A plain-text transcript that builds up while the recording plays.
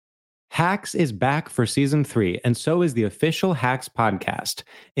Hacks is back for season 3, and so is the official Hacks podcast.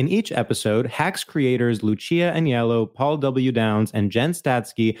 In each episode, Hacks creators Lucia Aniello, Paul W. Downs, and Jen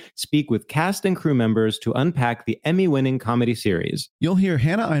Statsky speak with cast and crew members to unpack the Emmy-winning comedy series. You'll hear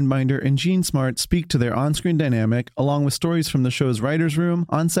Hannah Einbinder and Jean Smart speak to their on-screen dynamic, along with stories from the show's writer's room,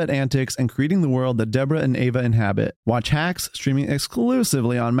 on-set antics, and creating the world that Deborah and Ava inhabit. Watch Hacks, streaming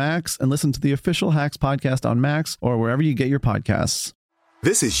exclusively on Max, and listen to the official Hacks podcast on Max or wherever you get your podcasts.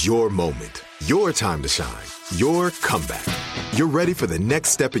 This is your moment, your time to shine, your comeback. You're ready for the next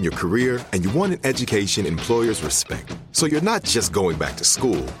step in your career, and you want an education employers respect. So you're not just going back to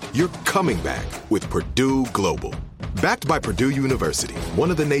school, you're coming back with Purdue Global. Backed by Purdue University,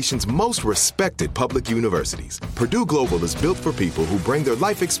 one of the nation's most respected public universities, Purdue Global is built for people who bring their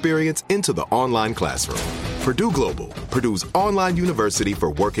life experience into the online classroom. Purdue Global, Purdue's online university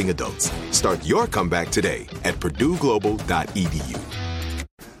for working adults. Start your comeback today at purdueglobal.edu.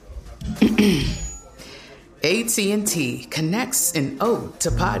 AT&T connects an ode to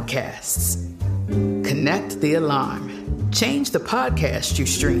podcasts. Connect the alarm. Change the podcast you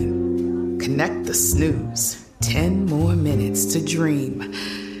stream. Connect the snooze. 10 more minutes to dream.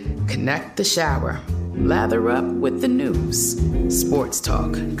 Connect the shower. Lather up with the news. Sports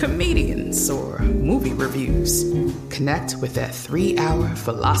talk, comedians, or movie reviews. Connect with that 3-hour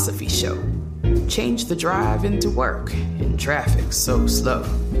philosophy show. Change the drive into work in traffic so slow.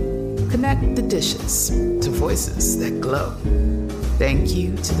 Connect the dishes to voices that glow. Thank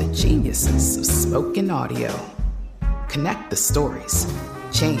you to the geniuses of spoken audio. Connect the stories.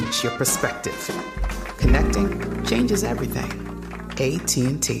 Change your perspective. Connecting changes everything.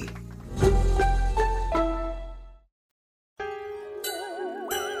 AT&T.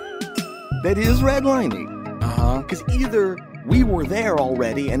 That is redlining. Because either we were there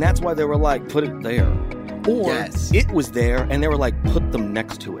already, and that's why they were like, put it there. Or it was there, and they were like, put them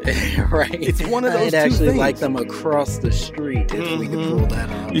next to it. Right. It's one of those two actually things. like them across the street if we could pull that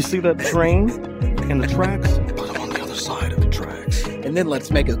off. You see that train and the tracks? Put them on the other side of the tracks. And then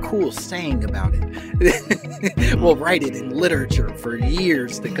let's make a cool saying about it. We'll write it in literature for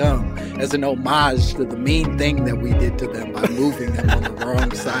years to come as an homage to the mean thing that we did to them by moving them on the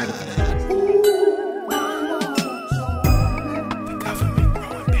wrong side of things.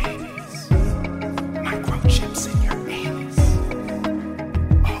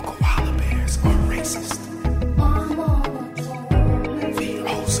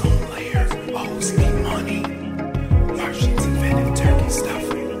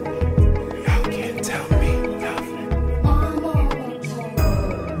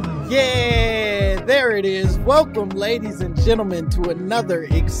 Welcome, ladies and gentlemen, to another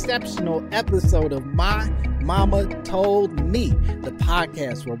exceptional episode of My Mama Told Me, the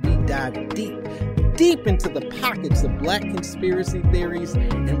podcast where we dive deep into the pockets of Black conspiracy theories,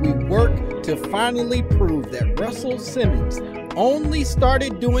 and we work to finally prove that Russell Simmons only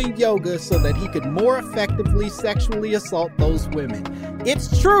started doing yoga so that he could more effectively sexually assault those women.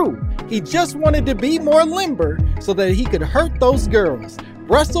 It's true. He just wanted to be more limber so that he could hurt those girls.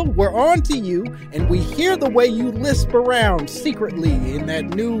 Russell, we're on to you, and we hear the way you lisp around secretly in that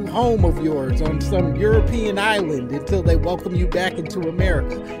new home of yours on some European island until they welcome you back into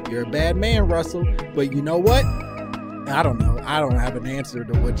America. You're a bad man, Russell, but you know what? I don't know. I don't have an answer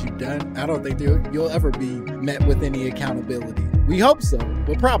to what you've done. I don't think you'll ever be met with any accountability. We hope so,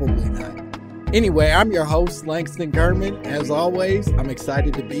 but probably not. Anyway, I'm your host, Langston Kerman. As always, I'm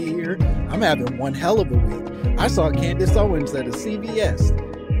excited to be here. I'm having one hell of a week. I saw Candace Owens at a CVS.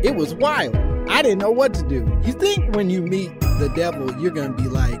 It was wild. I didn't know what to do. You think when you meet the devil, you're going to be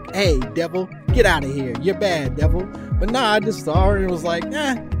like, hey, devil, get out of here. You're bad, devil. But nah, I just saw her and was like,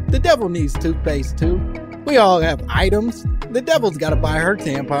 the devil needs toothpaste too. We all have items. The devil's got to buy her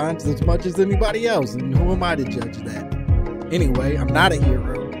tampons as much as anybody else, and who am I to judge that? Anyway, I'm not a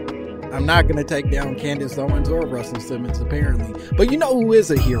hero. I'm not going to take down Candace Owens or Russell Simmons, apparently. But you know who is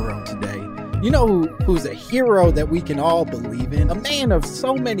a hero today? You know who's a hero that we can all believe in? A man of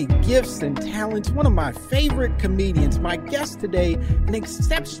so many gifts and talents, one of my favorite comedians, my guest today, an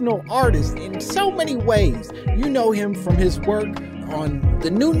exceptional artist in so many ways. You know him from his work on The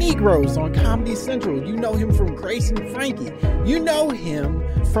New Negroes on Comedy Central. You know him from Grace and Frankie. You know him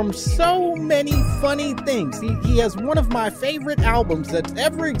from so many funny things. He has one of my favorite albums that's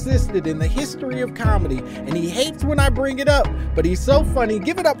ever existed in the history of comedy, and he hates when I bring it up, but he's so funny.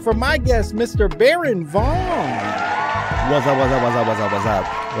 Give it up for my guest, Mr. Baron Vaughn. What's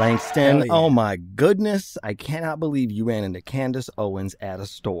up, Langston? Yeah. Oh my goodness, I cannot believe you ran into Candace Owens at a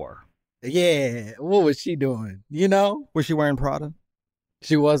store. Yeah, what was she doing? You know? Was she wearing Prada?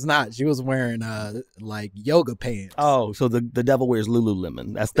 She was not. She was wearing like yoga pants. Oh, so the devil wears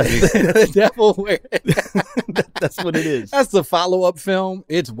Lululemon. That's the devil wears. That's what it is. That's the follow-up film.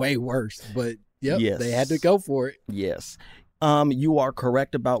 It's way worse, but yes. They had to go for it. Yes. You are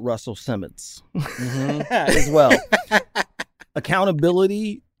correct about Russell Simmons as well.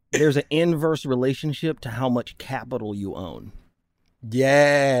 Accountability, there's an inverse relationship to how much capital you own.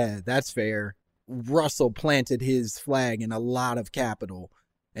 Yeah, that's fair. Russell planted his flag in a lot of capital,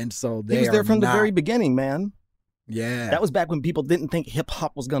 and so he was there from the very beginning, man. Yeah, that was back when people didn't think hip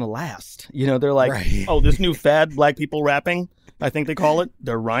hop was gonna last. You know, they're like, oh, this new fad, black people rapping, I think they call it.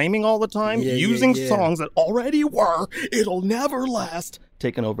 They're rhyming all the time, using songs that already were. It'll never last.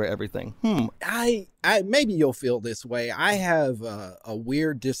 Taking over everything. I maybe you'll feel this way. I have a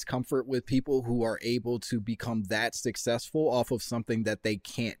weird discomfort with people who are able to become that successful off of something that they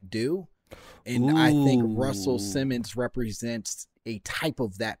can't do. And I think Russell Simmons represents a type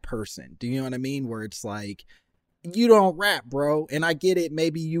of that person. Do you know what I mean? Where it's like, you don't rap, bro. And I get it.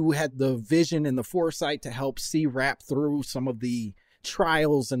 Maybe you had the vision and the foresight to help see rap through some of the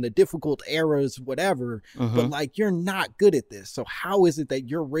trials and the difficult eras, whatever. But like, you're not good at this. So how is it that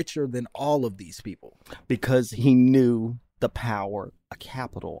you're richer than all of these people? Because he knew the power of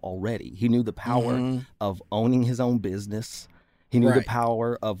capital already. He knew the power of owning his own business. He knew the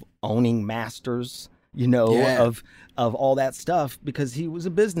power of owning masters, you know, of all that stuff, because he was a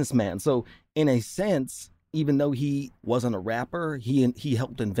businessman. So in a sense, even though he wasn't a rapper, he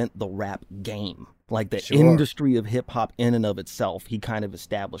helped invent the rap game. Like the industry of hip hop in and of itself, he kind of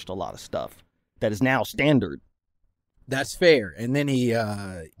established a lot of stuff that is now standard. That's fair. And then he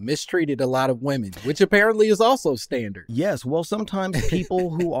mistreated a lot of women, which apparently is also standard. Yes. Well, sometimes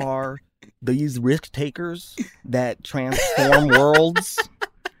people who are these risk takers that transform worlds,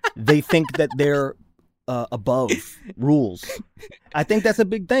 they think that they're above rules. I think that's a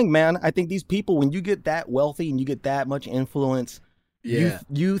big thing, man. I think these people, when you get that wealthy and you get that much influence,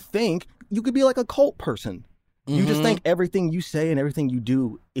 you think you could be like a cult person. You just think everything you say and everything you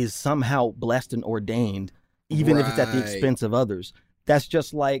do is somehow blessed and ordained, even if it's at the expense of others. That's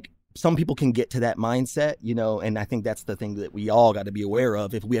just like, some people can get to that mindset, you know, and I think that's the thing that we all got to be aware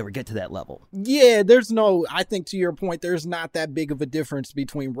of if we ever get to that level. Yeah, I think to your point, there's not that big of a difference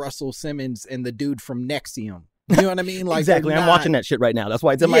between Russell Simmons and the dude from NXIVM. You know what I mean? Like, exactly. I'm watching that shit right now. That's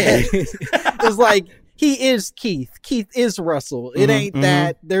why it's in my head. It's like, he is Keith. Keith is Russell. It ain't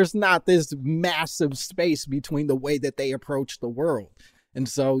that there's not this massive space between the way that they approach the world. And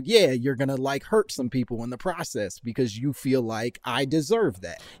so, yeah, you're going to like hurt some people in the process because you feel like, I deserve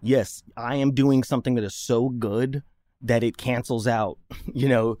that. Yes, I am doing something that is so good that it cancels out, you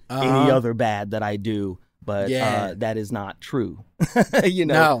know, any other bad that I do. But that is not true. You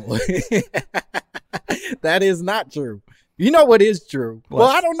know? No, that is not true. You know what is true? What? Well,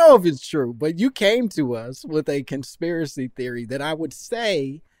 I don't know if it's true, but you came to us with a conspiracy theory that I would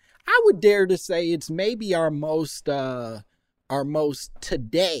dare to say it's maybe our most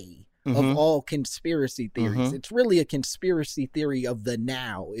today of all conspiracy theories. It's really a conspiracy theory of the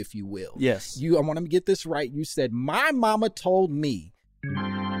now, if you will. Yes. I want to get this right. You said, my mama told me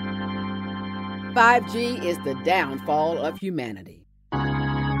 5G is the downfall of humanity.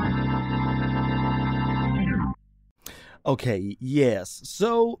 Okay, yes.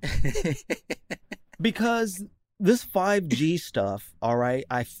 So, because this 5G stuff, all right,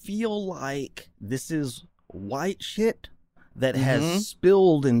 I feel like this is white shit that has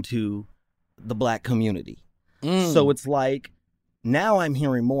spilled into the black community. So it's like, now I'm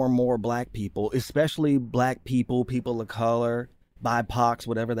hearing more and more black people, especially black people, people of color, BIPOCs,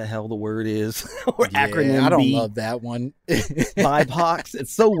 whatever the hell the word is, or acronym. I don't love that one. BIPOCs.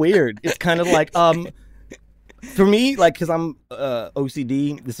 It's so weird. It's kind of like, for me, like, because I'm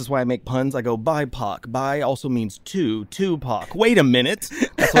OCD, this is why I make puns. I go, BIPOC. Bi also means Tupac. Wait a minute.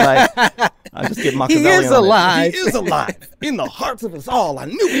 That's what I just get Machiavellian. He is alive. He is alive. In the hearts of us all. I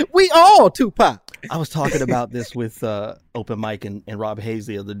knew it. We all Tupac. I was talking about this with Open Mike and Rob Hayes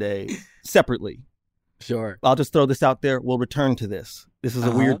the other day, separately. Sure. I'll just throw this out there. We'll return to this. This is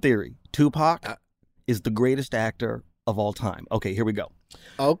a weird theory. Tupac is the greatest actor of all time. Okay, here we go.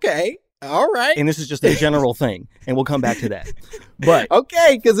 Okay. All right. And this is just a general thing, and we'll come back to that. But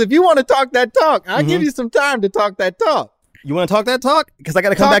okay, because if you want to talk that talk, I'll give you some time to talk that talk. You want to talk that talk? Because I got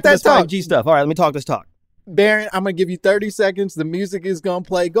to come back to this 5G stuff. All right, let me talk this talk. Baron, I'm going to give you 30 seconds. The music is going to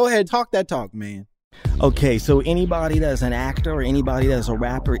play. Go ahead, talk that talk, man. Okay, so anybody that's an actor or anybody that's a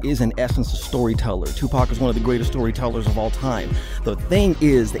rapper is in essence a storyteller. Tupac is one of the greatest storytellers of all time. The thing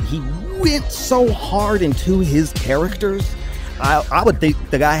is that he went so hard into his characters I would think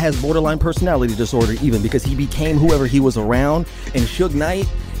the guy has borderline personality disorder even, because he became whoever he was around. And Suge Knight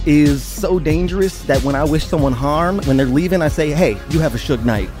is so dangerous that when I wish someone harm, when they're leaving, I say, hey, you have a Suge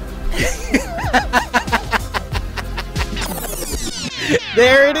Knight.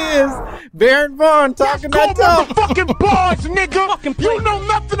 There it is. Baron Vaughn talking that talk. Fucking bars, nigga. You know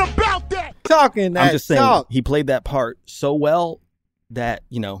nothing about that. Talking that I'm just saying, talk. he played that part so well that,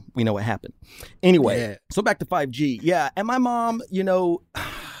 we know what happened. Anyway, So back to 5G. Yeah, and my mom,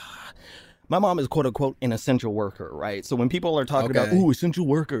 my mom is quote unquote an essential worker, right? So when people are talking about, essential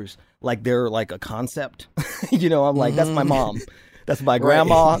workers, like they're like a concept, I'm like, that's my mom. That's my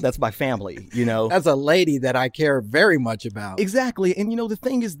grandma. That's my family, That's a lady that I care very much about. Exactly. And, the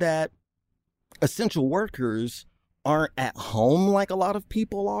thing is that essential workers aren't at home like a lot of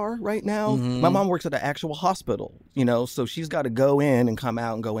people are right now. My mom works at an actual hospital, so she's got to go in and come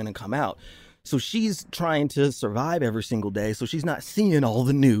out and go in and come out. So she's trying to survive every single day. So she's not seeing all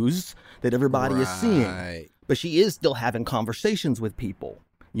the news that everybody is seeing. But she is still having conversations with people,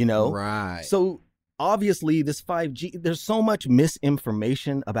 Right. So obviously, this 5G, there's so much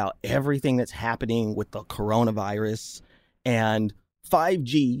misinformation about everything that's happening with the coronavirus. And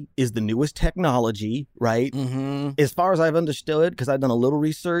 5G is the newest technology, right? As far as I've understood, because I've done a little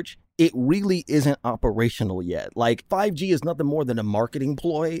research, it really isn't operational yet. Like 5G is nothing more than a marketing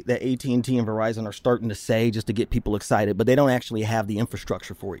ploy that AT&T and Verizon are starting to say just to get people excited, but they don't actually have the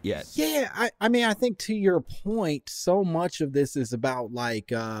infrastructure for it yet. Yeah, I mean, I think to your point, so much of this is about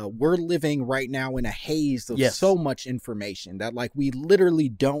like we're living right now in a haze of so much information that like we literally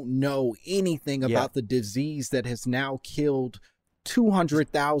don't know anything about the disease that has now killed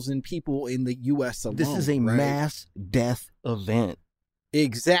 200,000 people in the U.S. alone. This is a mass death event.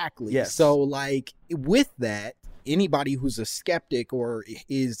 Exactly. Yes. So like with that, anybody who's a skeptic or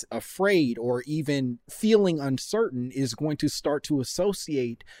is afraid or even feeling uncertain is going to start to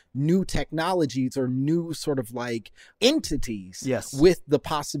associate new technologies or new sort of like entities with the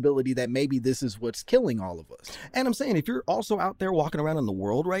possibility that maybe this is what's killing all of us. And I'm saying, if you're also out there walking around in the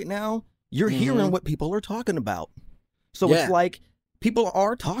world right now, you're hearing what people are talking about. So it's like, people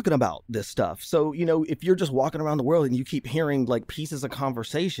are talking about this stuff. So, if you're just walking around the world and you keep hearing like pieces of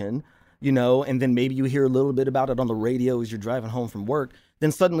conversation, and then maybe you hear a little bit about it on the radio as you're driving home from work,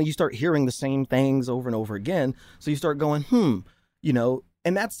 then suddenly you start hearing the same things over and over again. So you start going,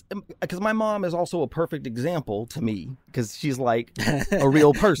 and that's because my mom is also a perfect example to me because she's like a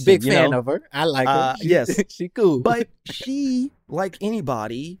real person. Big fan of her. I like her. Yes. She cool. But she, like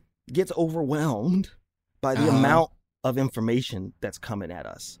anybody, gets overwhelmed by the amount of information that's coming at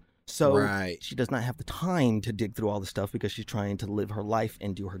us. So she does not have the time to dig through all the stuff because she's trying to live her life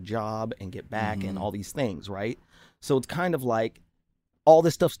and do her job and get back and all these things, right? So it's kind of like all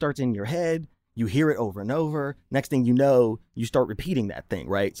this stuff starts in your head. You hear it over and over. Next thing you know, you start repeating that thing,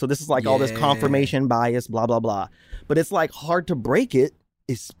 right? So this is like all this confirmation bias, blah, blah, blah. But it's like hard to break it,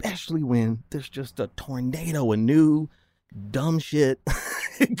 especially when there's just a tornado of new dumb shit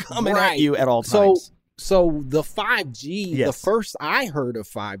coming at you at all times. So the 5G, the first I heard of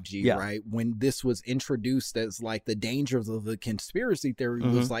 5G, right, when this was introduced as like the dangers of the conspiracy theory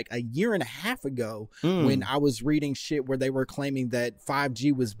was like a year and a half ago when I was reading shit where they were claiming that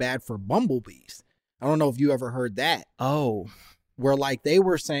 5G was bad for bumblebees. I don't know if you ever heard that. Oh. Where like they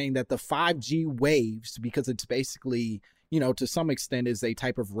were saying that the 5G waves, because it's basically, to some extent is a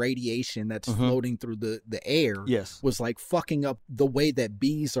type of radiation that's floating through the air, was like fucking up the way that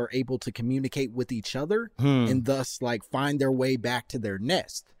bees are able to communicate with each other and thus like find their way back to their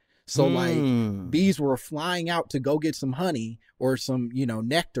nest. So like bees were flying out to go get some honey or some,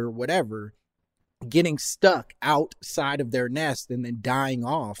 nectar, whatever, getting stuck outside of their nest and then dying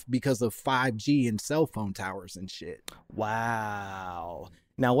off because of 5G and cell phone towers and shit. Wow.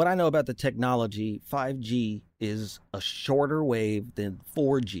 Now, what I know about the technology, 5G is a shorter wave than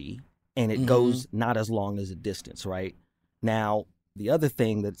 4G, and it goes not as long as a distance, right? Now, the other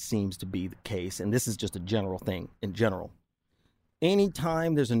thing that seems to be the case, and this is just a general thing in general,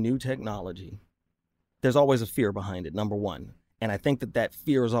 anytime there's a new technology, there's always a fear behind it, number one. And I think that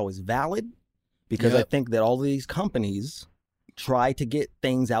fear is always valid because I think that all these companies try to get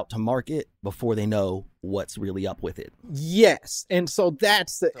things out to market before they know what's really up with it. Yes. And so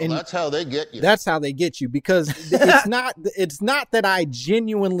that's how they get you. That's how they get you, because it's not that I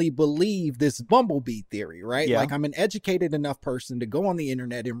genuinely believe this bumblebee theory, right? Yeah. Like I'm an educated enough person to go on the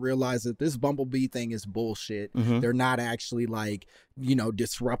internet and realize that this bumblebee thing is bullshit. They're not actually like,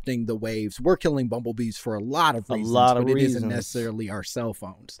 disrupting the waves. We're killing bumblebees for a lot of reasons, but it isn't necessarily our cell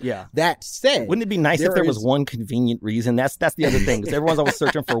phones. Yeah. That said, wouldn't it be nice if there was one convenient reason? That's the other thing, because everyone's always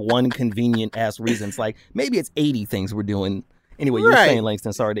searching for one convenient ass reason. It's like, maybe it's 80 things we're doing Anyway, you were saying,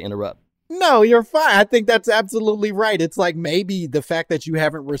 Langston, sorry to interrupt. No, you're fine. I think that's absolutely right. It's like maybe the fact that you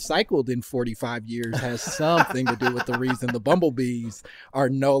haven't recycled in 45 years has something to do with the reason the bumblebees are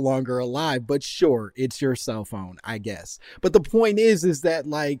no longer alive. But sure, it's your cell phone, I guess. But the point is that,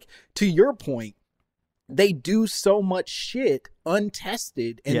 like, to your point, they do so much shit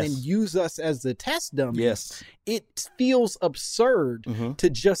untested and then use us as the test dummies. Yes. It feels absurd to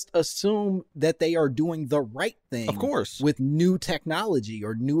just assume that they are doing the right thing. Of course. With new technology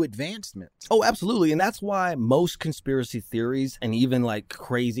or new advancements. Oh, absolutely. And that's why most conspiracy theories and even like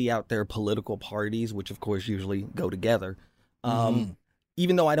crazy out there political parties, which of course usually go together,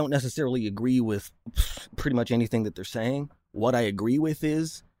 even though I don't necessarily agree with pretty much anything that they're saying, what I agree with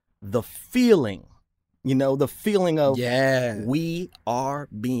is the feeling. You know, the feeling of we are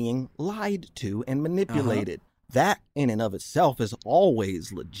being lied to and manipulated. That in and of itself is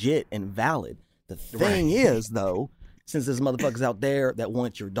always legit and valid. The thing is, though, since there's motherfuckers out there that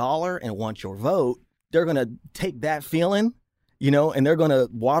want your dollar and want your vote, they're going to take that feeling, you know, and they're going to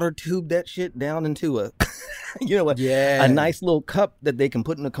water tube that shit down into a, you know, a nice little cup that they can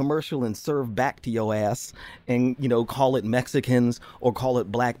put in a commercial and serve back to your ass and, you know, call it Mexicans or call it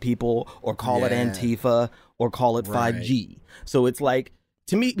black people or call it Antifa or call it 5G. So it's like,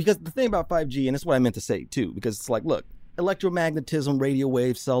 to me, because the thing about 5G, and that's what I meant to say too, because it's like, look, electromagnetism, radio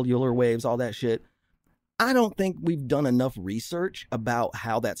waves, cellular waves, all that shit. I don't think we've done enough research about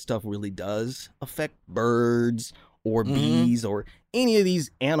how that stuff really does affect birds or bees or any of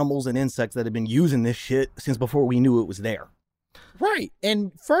these animals and insects that have been using this shit since before we knew it was there. Right.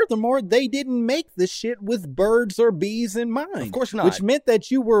 And furthermore, they didn't make the shit with birds or bees in mind. Of course not. Which meant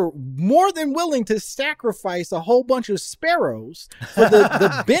that you were more than willing to sacrifice a whole bunch of sparrows for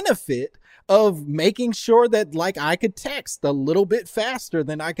the benefit of making sure that, like, I could text a little bit faster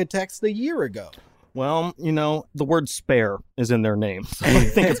than I could text a year ago. Well, you know, the word spare is in their name, so I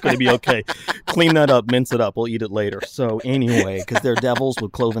think it's going to be okay. Clean that up, mince it up. We'll eat it later. So anyway, because they're devils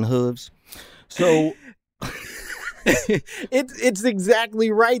with cloven hooves. So it's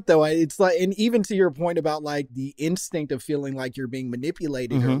exactly right, though. It's like, and even to your point about like the instinct of feeling like you're being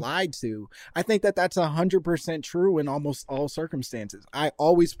manipulated or lied to, I think that that's 100% true in almost all circumstances. I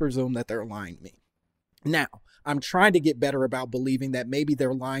always presume that they're lying to me. Now, I'm trying to get better about believing that maybe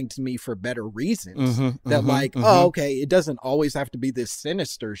they're lying to me for better reasons. Oh, okay, it doesn't always have to be this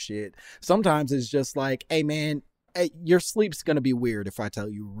sinister shit. Sometimes it's just like, hey, man, your sleep's going to be weird if I tell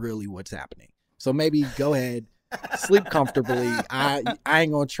you really what's happening. So maybe go ahead, sleep comfortably. I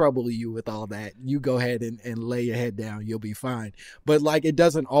ain't going to trouble you with all that. You go ahead and lay your head down. You'll be fine. But like, it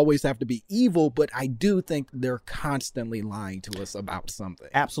doesn't always have to be evil, but I do think they're constantly lying to us about something.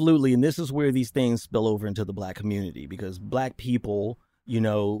 Absolutely. And this is where these things spill over into the black community, because black people, you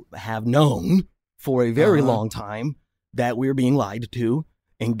know, have known for a very long time that we're being lied to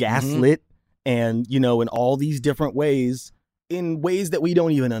and gaslit and, you know, in all these different ways, in ways that we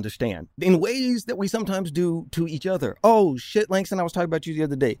don't even understand, in ways that we sometimes do to each other. Oh shit, Langston, I was talking about you the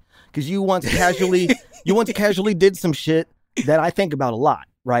other day because you once casually did some shit that I think about a lot,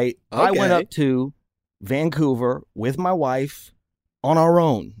 right? Okay. I went up to Vancouver with my wife on our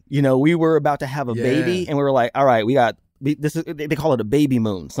own. You know, we were about to have a baby and we were like, all right, this is, they call it a baby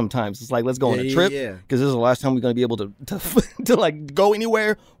moon sometimes. It's like, let's go on a trip because this is the last time we're going to be able to like go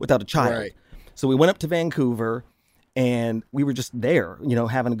anywhere without a child. Right. So we went up to Vancouver. And we were just there, you know,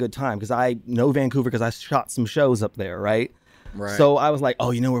 having a good time because I know Vancouver because I shot some shows up there, right? So I was like,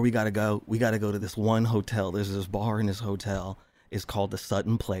 oh, you know where we got to go? We got to go to this one hotel. There's this bar in this hotel. It's called the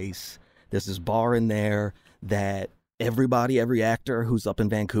Sutton Place. There's this bar in there that every actor who's up in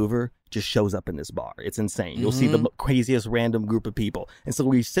Vancouver just shows up in this bar. It's insane. You'll see the craziest random group of people. And so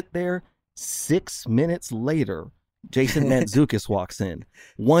we sit there. 6 minutes later, Jason Mantzoukas walks in.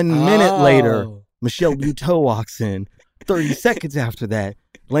 1 minute later, Michelle Buteau walks in. 30 seconds after that,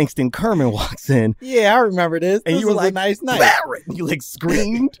 Langston Kerman walks in. Yeah, I remember this. And you were like, a nice night. Barrett! You like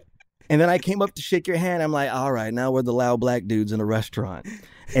screamed. And then I came up to shake your hand. I'm like, all right, now we're the loud black dudes in a restaurant.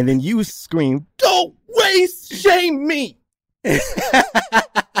 And then you screamed, don't race shame me. And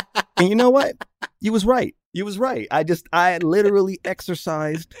you know what? You was right. You was right. I literally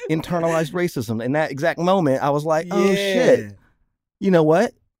exercised internalized racism. In that exact moment, I was like, oh shit. You know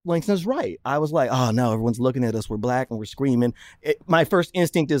what? Langston's right. I was like, oh no, everyone's looking at us. We're black and we're screaming. My first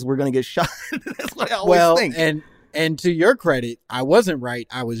instinct is we're going to get shot. That's what I always think. And to your credit, I wasn't right.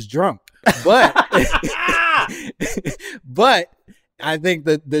 I was drunk. But I think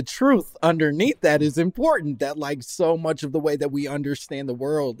that the truth underneath that is important, that like so much of the way that we understand the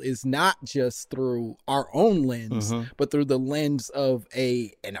world is not just through our own lens, but through the lens of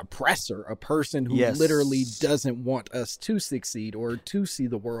an oppressor, a person who literally doesn't want us to succeed or to see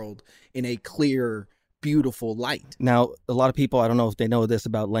the world in a clear, beautiful light. Now, a lot of people, I don't know if they know this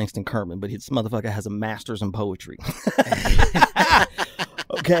about Langston Kerman, but this motherfucker has a master's in poetry.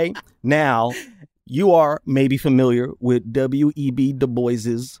 Okay, now you are maybe familiar with W.E.B. Du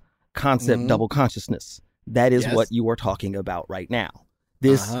Bois's concept double consciousness. That is what you are talking about right now.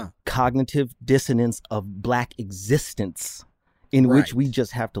 This cognitive dissonance of Black existence in which we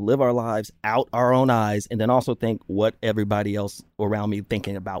just have to live our lives out our own eyes and then also think what everybody else around me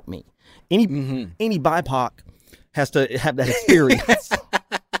thinking about me. Any BIPOC has to have that experience.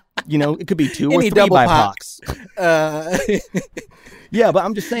 You know, it could be 2 or 3 BIPOCs. Yeah, but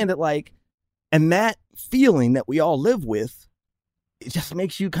I'm just saying that, like, and that feeling that we all live with, it just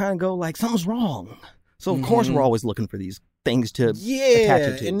makes you kind of go like, something's wrong. So of course we're always looking for these things to attach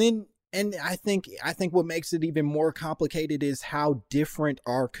it to. And I think what makes it even more complicated is how different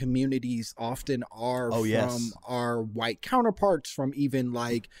our communities often are from our white counterparts, from even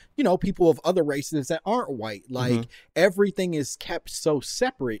like, you know, people of other races that aren't white. Like everything is kept so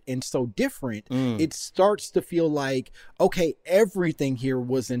separate and so different. It starts to feel like, okay, everything here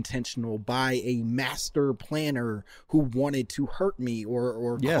was intentional by a master planner who wanted to hurt me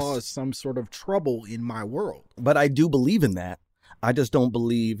or cause some sort of trouble in my world. But I do believe in that. I just don't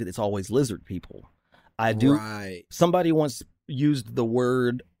believe it's always lizard people. I do. Right. Somebody once used the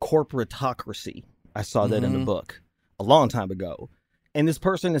word corporatocracy. I saw that in a book a long time ago. And this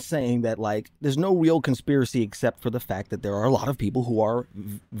person is saying that, like, there's no real conspiracy except for the fact that there are a lot of people who are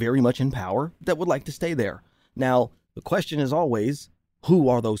very much in power that would like to stay there. Now, the question is always, who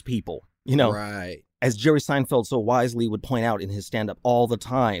are those people? You know, as Jerry Seinfeld so wisely would point out in his stand-up all the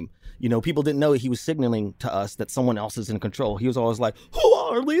time, you know, people didn't know he was signaling to us that someone else is in control. He was always like, who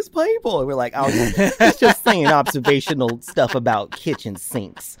are these people? And we're like, oh, he's just saying observational stuff about kitchen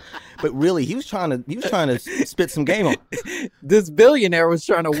sinks. But really, he was trying to spit some game on. This billionaire was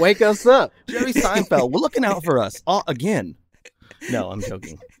trying to wake us up. Jerry Seinfeld, we're looking out for us again. No, I'm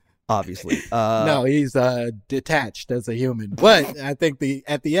joking. Obviously. No, he's detached as a human. But I think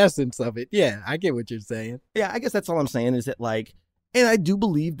at the essence of it, yeah, I get what you're saying. Yeah, I guess that's all I'm saying is that, like, and I do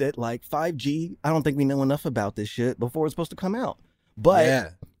believe that, like, 5G, I don't think we know enough about this shit before it's supposed to come out.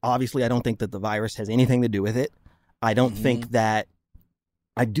 But obviously, I don't think that the virus has anything to do with it. I don't think that,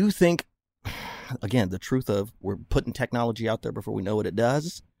 I do think, again, the truth of we're putting technology out there before we know what it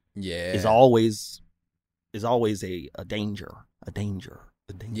does is always a danger.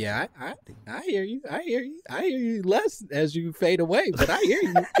 Yeah, I hear you. I hear you less as you fade away, but I hear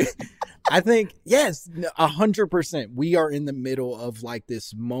you. I think, yes, 100%. We are in the middle of like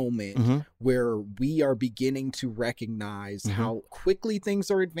this moment where we are beginning to recognize how quickly things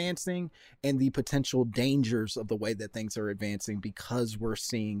are advancing and the potential dangers of the way that things are advancing, because we're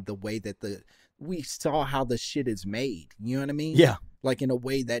seeing the way that we saw how the shit is made. You know what I mean? Yeah. Like in a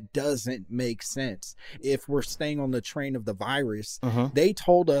way that doesn't make sense. If we're staying on the train of the virus, they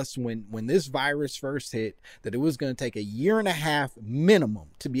told us when this virus first hit that it was going to take 1.5 years minimum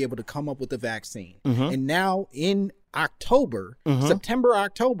to be able to come up with a vaccine. And now in October, September,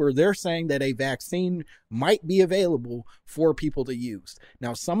 October, they're saying that a vaccine might be available for people to use.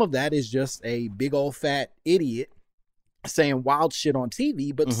 Now, some of that is just a big old fat idiot saying wild shit on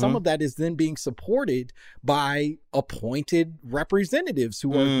TV, but some of that is then being supported by appointed representatives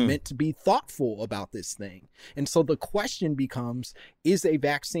who are meant to be thoughtful about this thing. And so the question becomes, is a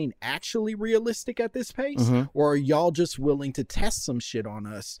vaccine actually realistic at this pace? Or are y'all just willing to test some shit on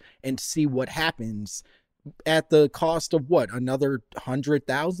us and see what happens at the cost of what? Another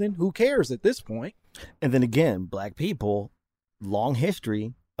 100,000? Who cares at this point? And then again, Black people, long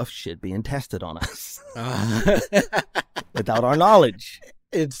history of shit being tested on us without our knowledge.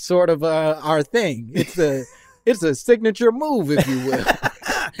 It's sort of our thing. It's a signature move, if you will.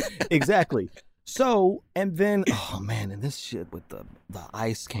 Exactly. So, and then, oh man, and this shit with the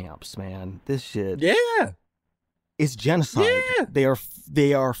ICE camps, man, this shit. Yeah. It's genocide. Yeah.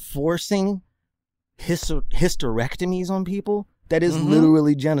 They are forcing hysterectomies on people. That is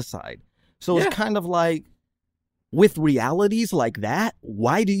literally genocide. So it's kind of like, with realities like that,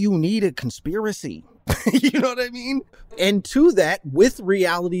 why do you need a conspiracy? You know what I mean? And to that, with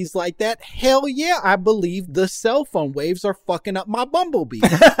realities like that, hell yeah, I believe the cell phone waves are fucking up my bumblebee.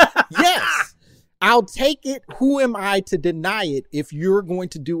 Yes, I'll take it. Who am I to deny it if you're going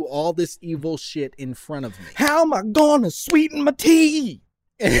to do all this evil shit in front of me? How am I going to sweeten my tea?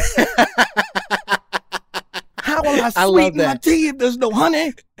 How am I love that. My tea if there's no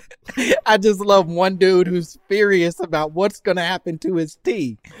honey. I just love one dude who's furious about what's going to happen to his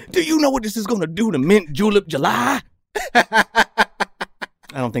tea. Do you know what this is going to do to mint julep July? I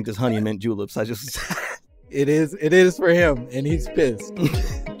don't think there's honey in mint juleps. It is for him, and he's pissed.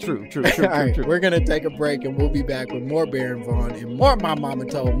 True. All right, we're going to take a break, and we'll be back with more Baron Vaughn and more My Mama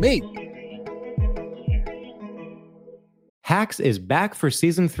Told Me. Hacks is back for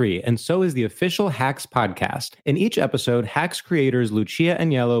season 3, and so is the official Hacks podcast. In each episode, Hacks creators Lucia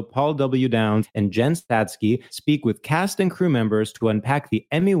Aniello, Paul W. Downs, and Jen Statsky speak with cast and crew members to unpack the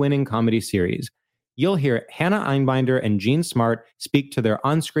Emmy-winning comedy series. You'll hear Hannah Einbinder and Jean Smart speak to their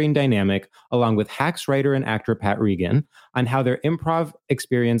on-screen dynamic, along with Hacks writer and actor Pat Regan, on how their improv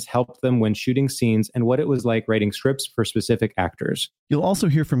experience helped them when shooting scenes and what it was like writing scripts for specific actors. You'll also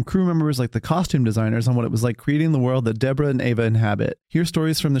hear from crew members like the costume designers on what it was like creating the world that Deborah and Ava inhabit. Hear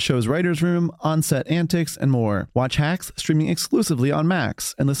stories from the show's writer's room, on-set antics, and more. Watch Hacks streaming exclusively on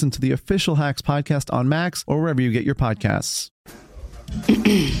Max, and listen to the official Hacks podcast on Max or wherever you get your podcasts.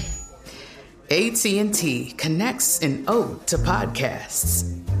 AT&T connects an ode to podcasts.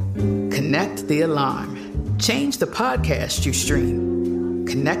 Connect the alarm. Change the podcast you stream.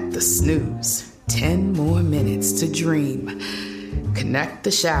 Connect the snooze. 10 more minutes to dream. Connect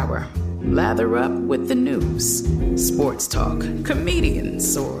the shower. Lather up with the news. Sports talk,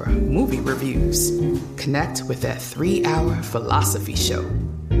 comedians, or movie reviews. Connect with that 3-hour philosophy show.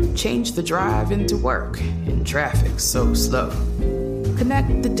 Change the drive into work in traffic so slow.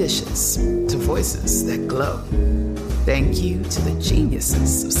 Connect the dishes to voices that glow. Thank you to the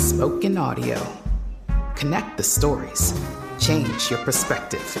geniuses of spoken audio. Connect the stories. Change your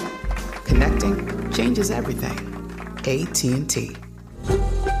perspective. Connecting changes everything. AT&T.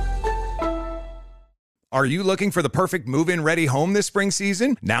 Are you looking for the perfect move-in ready home this spring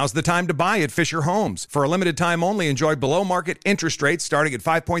season? Now's the time to buy at Fisher Homes. For a limited time only, enjoy below-market interest rates starting at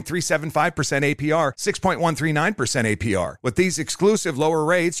 5.375% APR, 6.139% APR. With these exclusive lower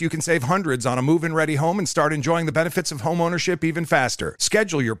rates, you can save hundreds on a move-in ready home and start enjoying the benefits of homeownership even faster.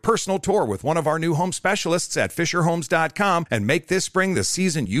 Schedule your personal tour with one of our new home specialists at FisherHomes.com and make this spring the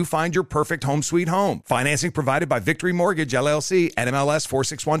season you find your perfect home sweet home. Financing provided by Victory Mortgage, LLC, NMLS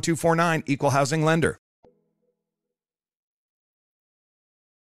 461249, Equal Housing Lender.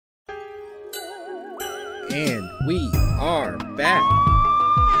 And we are back.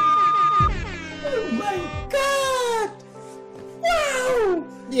 Oh my God! Wow!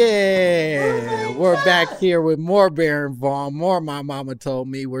 Yeah, we're back here with more Baron Vaughn, more My Mama Told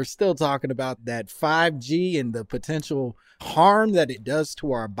Me. We're still talking about that 5G and the potential harm that it does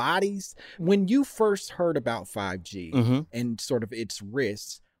to our bodies. When you first heard about 5G and sort of its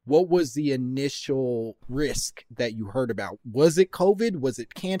risks, what was the initial risk that you heard about? Was it COVID? Was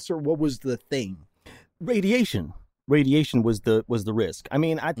it cancer? What was the thing? Radiation was the risk. I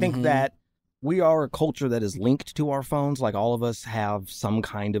mean, I think that we are a culture that is linked to our phones. Like, all of us have some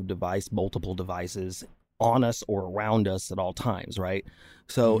kind of device, multiple devices on us or around us at all times, right?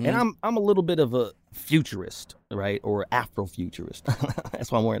 So, and I'm a little bit of a futurist, right? Or Afrofuturist.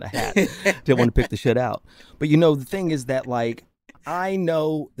 That's why I'm wearing a hat. Didn't want to pick the shit out. But you know, the thing is that, like, I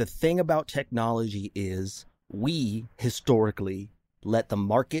know the thing about technology is we historically let the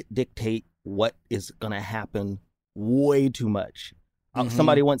market dictate what is going to happen way too much.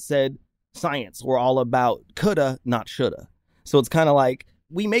 Somebody once said, science, we're all about coulda, not shoulda. So it's kind of like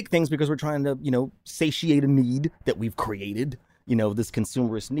we make things because we're trying to, you know, satiate a need that we've created, you know, this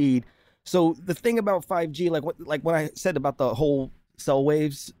consumerist need. So the thing about 5G, like when I said about the whole cell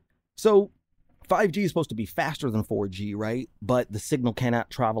waves, so 5G is supposed to be faster than 4G, right? But the signal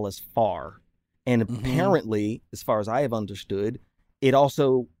cannot travel as far. And apparently, as far as I have understood, it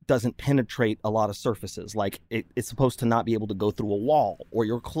also doesn't penetrate a lot of surfaces. Like, it's supposed to not be able to go through a wall or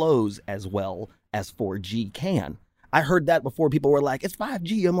your clothes as well as 4G can. I heard that before. People were like, it's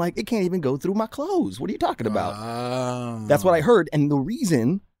 5G. I'm like, it can't even go through my clothes. What are you talking about? That's what I heard. And the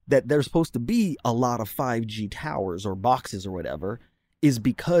reason that there's supposed to be a lot of 5G towers or boxes or whatever is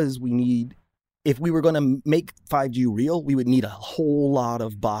because we need, if we were going to make 5G real, we would need a whole lot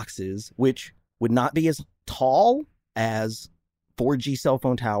of boxes, which would not be as tall as 4G cell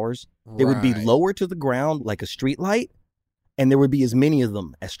phone towers. They would be lower to the ground like a street light, and there would be as many of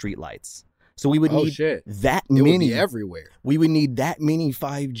them as street lights. So we would need that many. It would be everywhere. We would need that many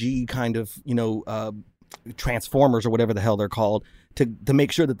 5G kind of, you know, transformers or whatever the hell they're called to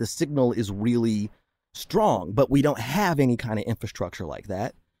make sure that the signal is really strong. But we don't have any kind of infrastructure like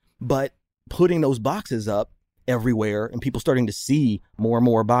that. But putting those boxes up everywhere and people starting to see more and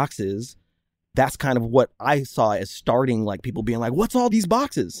more boxes, that's kind of what I saw as starting, like, people being like, what's all these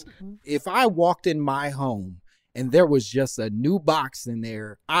boxes? If I walked in my home and there was just a new box in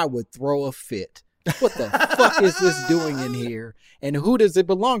there, I would throw a fit. What the fuck is this doing in here? And who does it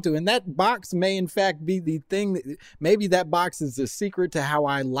belong to? And that box may in fact be the thing that, maybe that box is the secret to how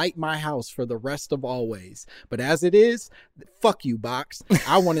I light my house for the rest of always. But as it is, fuck you, box.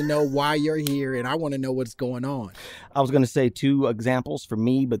 I want to know why you're here, and I want to know what's going on. I was going to say 2 examples for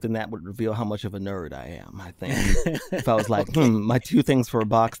me, but then that would reveal how much of a nerd I am, I think. If I was like, my 2 things for a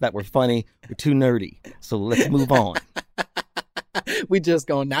box that were funny were too nerdy. So let's move on. We just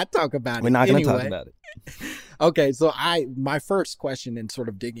gonna not talk about it. We're not anyway. gonna talk about it. Okay, so my first question in sort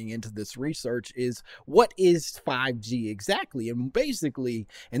of digging into this research is, what is 5G exactly? And basically,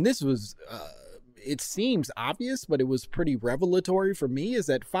 and this was it seems obvious, but it was pretty revelatory for me, is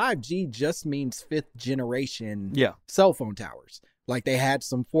that 5G just means 5th generation cell phone towers. Like, they had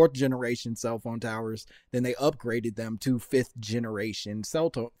some 4th generation cell phone towers, then they upgraded them to 5th generation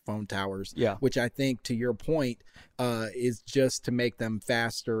cell phone towers, which I think, to your point, is just to make them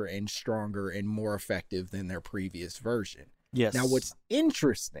faster and stronger and more effective than their previous version. Yes. Now, what's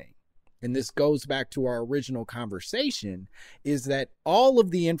interesting, and this goes back to our original conversation, is that all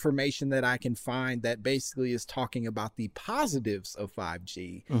of the information that I can find that basically is talking about the positives of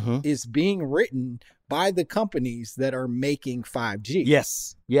 5G is being written by the companies that are making 5G.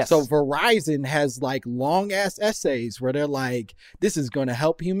 Yes. So Verizon has like long ass essays where they're like, this is going to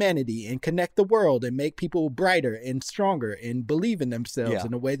help humanity and connect the world and make people brighter and stronger and believe in themselves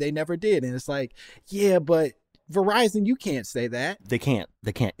in a way they never did. And it's like, yeah, but Verizon, you can't say that. They can't.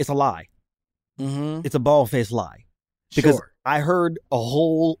 It's a lie. It's a bald-faced lie. Because I heard a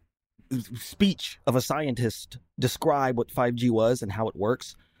whole speech of a scientist describe what 5G was and how it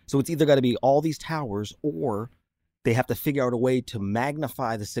works. So it's either got to be all these towers, or they have to figure out a way to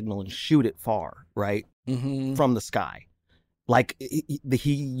magnify the signal and shoot it far, right? From the sky. Like,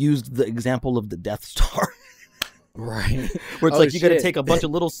 he used the example of the Death Star. Right. Where it's like, you got to take a bunch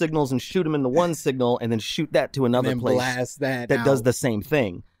of little signals and shoot them in the one signal and then shoot that to another place. Blast that does the same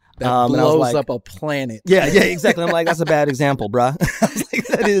thing. That blows up a planet. Yeah, exactly. I'm like, that's a bad example, bruh. I was like,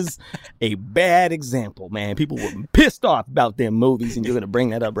 that is a bad example, man. People were pissed off about them movies, and you're going to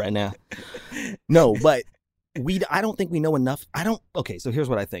bring that up right now. No, but I don't think we know enough. Okay, so here's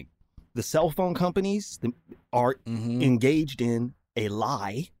what I think. The cell phone companies are engaged in a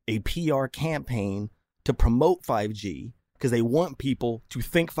lie, a PR campaign to promote 5G, because they want people to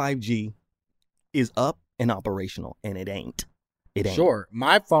think 5G is up and operational, and it ain't. It ain't. Sure.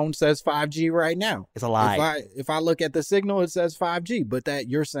 My phone says 5G right now. It's a lie. If I look at the signal, it says 5G, but that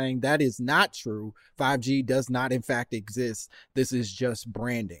you're saying that is not true. 5G does not in fact exist. This is just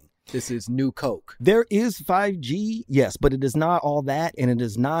branding. This is new Coke. There is 5G, yes, but it is not all that, and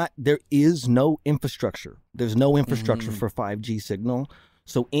there is no infrastructure. There's no infrastructure for 5G signal.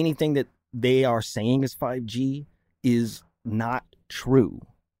 So anything that they are saying is 5G is not true.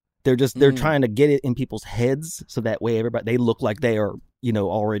 They're trying to get it in people's heads, so that way they look like they are,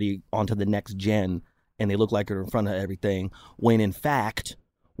 already onto the next gen, and they look like they're in front of everything. When in fact,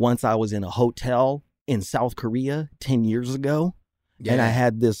 once I was in a hotel in South Korea 10 years ago, and I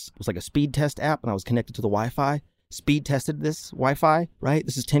had it was like a speed test app, and I was connected to the Wi-Fi, speed tested this Wi-Fi, right?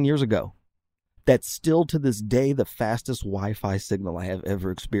 This is 10 years ago. That's still to this day the fastest Wi-Fi signal I have ever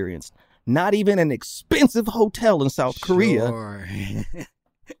experienced. Not even an expensive hotel in South Korea.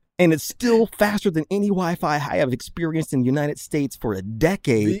 And it's still faster than any Wi-Fi I have experienced in the United States for a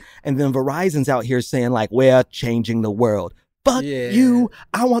decade. And then Verizon's out here saying, like, we're changing the world. Fuck you.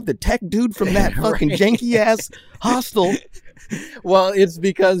 I want the tech dude from that fucking janky-ass hostel. Well, it's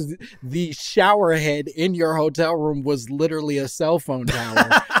because the shower head in your hotel room was literally a cell phone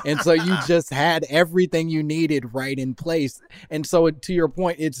tower. And so you just had everything you needed right in place. And so to your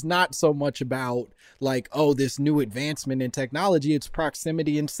point, it's not so much about like, oh, this new advancement in technology. It's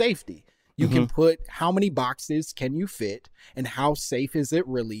proximity and safety. You can put how many boxes can you fit, and how safe is it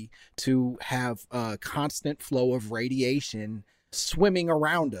really to have a constant flow of radiation swimming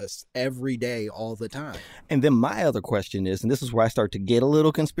around us every day, all the time. And then my other question is, and this is where I start to get a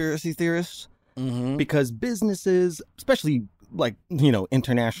little conspiracy theorist, because businesses, especially like,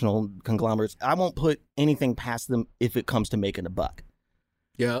 international conglomerates, I won't put anything past them if it comes to making a buck.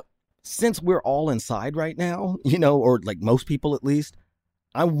 Yeah. Since we're all inside right now, or like most people at least,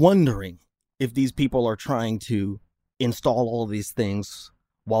 I'm wondering if these people are trying to install all of these things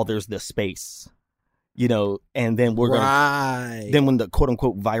while there's this space. And then we're then when the quote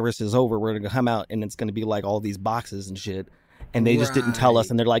unquote virus is over, we're going to come out and it's going to be like all these boxes and shit. And they just didn't tell us.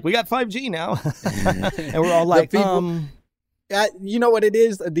 And they're like, we got 5G now. And we're all like, You know what it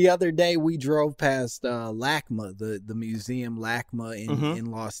is? The other day we drove past LACMA, the museum LACMA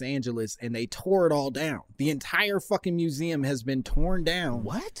in Los Angeles, and they tore it all down. The entire fucking museum has been torn down.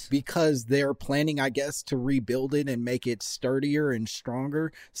 What? Because they're planning, I guess, to rebuild it and make it sturdier and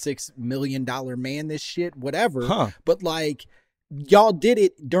stronger. $6 million man, this shit, whatever. Huh. But like, y'all did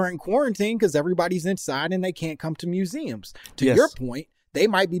it during quarantine because everybody's inside and they can't come to museums. To your point, they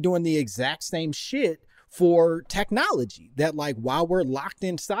might be doing the exact same shit for technology, that like while we're locked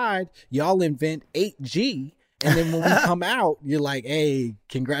inside, y'all invent 8G, and then when we come out, you're like, hey,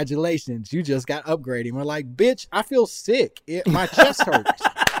 congratulations, you just got upgraded. We're like, bitch, I feel sick. My chest hurts.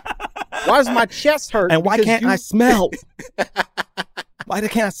 Why does my chest hurt? And why can't I smell? Why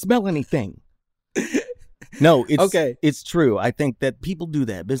can't I smell anything? No, it's true. I think that people do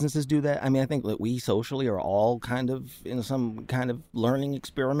that. Businesses do that. I mean, I think that we socially are all kind of in some kind of learning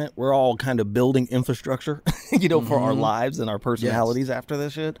experiment. We're all kind of building infrastructure, for our lives and our personalities after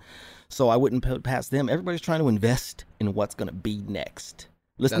this shit. So I wouldn't put past them. Everybody's trying to invest in what's going to be next.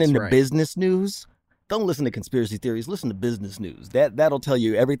 Listening to business news. Don't listen to conspiracy theories. Listen to business news. That'll tell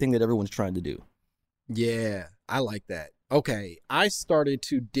you everything that everyone's trying to do. Yeah, I like that. Okay, I started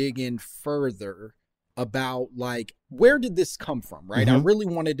to dig in further about like, where did this come from, right? I really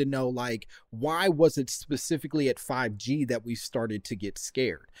wanted to know, like, why was it specifically at 5G that we started to get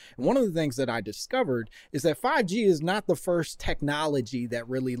scared? And one of the things that I discovered is that 5G is not the first technology that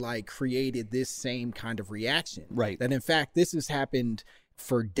really like created this same kind of reaction. Right. That in fact, this has happened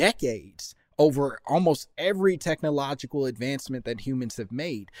for decades over almost every technological advancement that humans have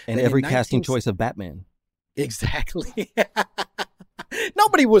made. And every casting choice of Batman. Exactly.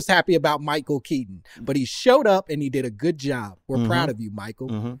 Nobody was happy about Michael Keaton, but he showed up and he did a good job. We're proud of you,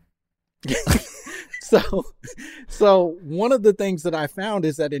 Michael. So one of the things that I found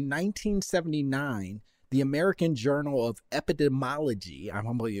is that in 1979, the American Journal of Epidemiology,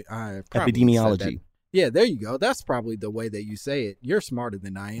 Epidemiology. Yeah, there you go. That's probably the way that you say it. You're smarter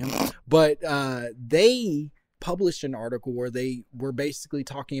than I am. But they published an article where they were basically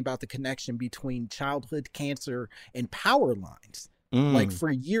talking about the connection between childhood cancer and power lines. Like for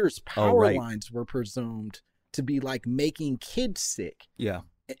years, power lines were presumed to be like making kids sick. Yeah.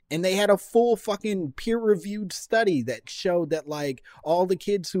 And they had a full fucking peer-reviewed study that showed that like all the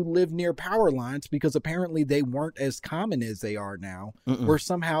kids who live near power lines, because apparently they weren't as common as they are now, were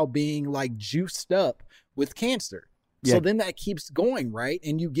somehow being like juiced up with cancer. Yeah. So then that keeps going, right?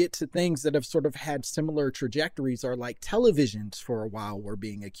 And you get to things that have sort of had similar trajectories, are like televisions for a while were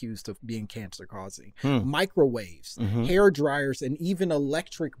being accused of being cancer causing, microwaves, hair dryers, and even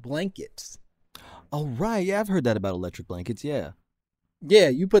electric blankets. Oh, right. Yeah, I've heard that about electric blankets. Yeah. Yeah,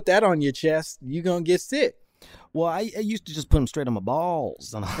 you put that on your chest, you're going to get sick. Well, I used to just put them straight on my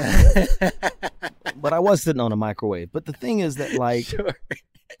balls. But I was sitting on a microwave. But the thing is that, like,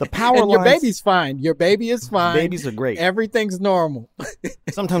 the power lines... Your baby's fine. Your baby is fine. Babies are great. Everything's normal.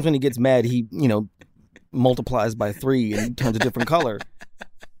 Sometimes when he gets mad, he, multiplies by 3 and turns a different color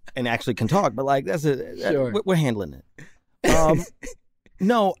and actually can talk. But, like, we're handling it.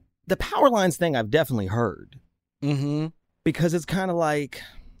 No, the power lines thing I've definitely heard. Because it's kind of like...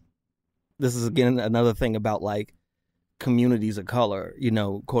 This is, again, another thing about, like, communities of color,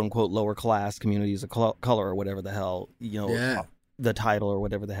 quote unquote, lower class communities of color or whatever the hell, the title or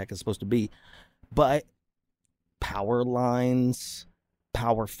whatever the heck is supposed to be. But power lines,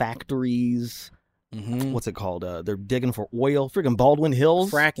 power factories, what's it called? They're digging for oil, freaking Baldwin Hills.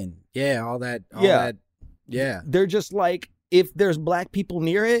 Fracking. Yeah, all that. Yeah. They're just like, if there's black people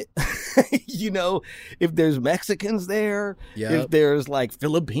near it, if there's Mexicans there, if there's like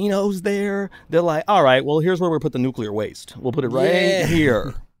Filipinos there, they're like, all right, well, here's where we put the nuclear waste. We'll put it right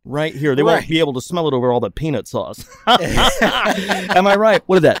here. Right here. They won't be able to smell it over all the peanut sauce. Am I right?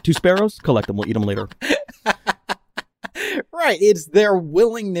 What is that? 2 sparrows? Collect them. We'll eat them later. Right. It's their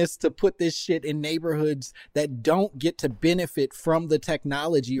willingness to put this shit in neighborhoods that don't get to benefit from the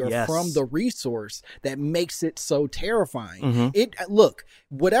technology or from the resource that makes it so terrifying. Look,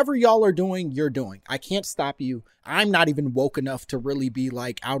 whatever y'all are doing, you're doing. I can't stop you. I'm not even woke enough to really be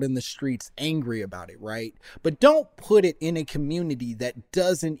like out in the streets angry about it, right? But don't put it in a community that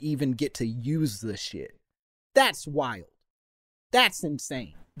doesn't even get to use the shit. That's wild. That's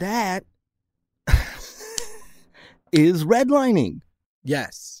insane. That is redlining.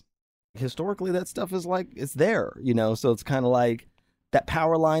 Yes. Historically, that stuff is like, it's there, so it's kind of like that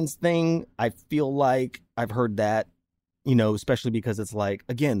power lines thing. I feel like I've heard that, especially because it's like,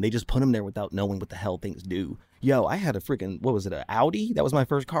 again, they just put them there without knowing what the hell things do. Yo, I had a freaking, what was it, an Audi? That was my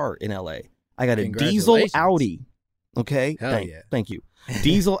first car in LA. I got a diesel Audi. Okay? Hell yeah. Thank you.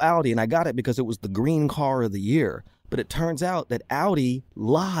 Diesel Audi, and I got it because it was the green car of the year. But it turns out that Audi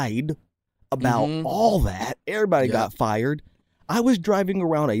lied about all that. Everybody got fired. I was driving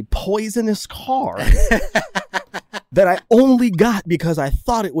around a poisonous car that I only got because I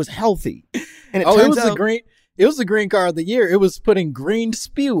thought it was healthy. And it was the green car of the year. It was putting green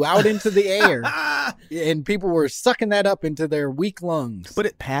spew out into the air. And people were sucking that up into their weak lungs. But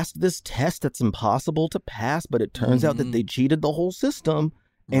it passed this test that's impossible to pass, but it turns out that they cheated the whole system.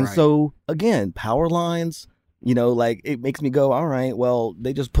 And so, again, power lines, you know, like, it makes me go, all right, well,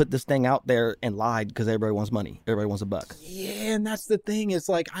 they just put this thing out there and lied because everybody wants money. Everybody wants a buck. Yeah, and that's the thing. It's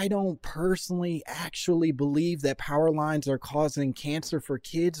like, I don't personally actually believe that power lines are causing cancer for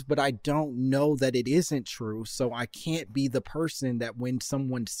kids, but I don't know that it isn't true. So I can't be the person that when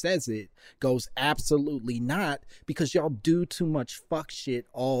someone says it goes, absolutely not, because y'all do too much fuck shit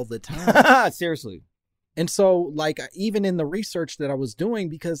all the time. Seriously. And so, like, even in the research that I was doing,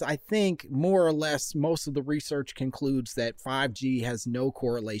 because I think more or less most of the research concludes that 5G has no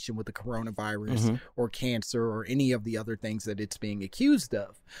correlation with the coronavirus or cancer or any of the other things that it's being accused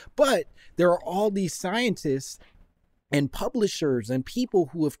of. But there are all these scientists and publishers and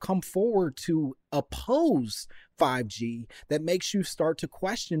people who have come forward to oppose 5G that makes you start to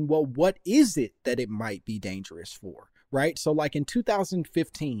question, well, what is it that it might be dangerous for? Right? So like in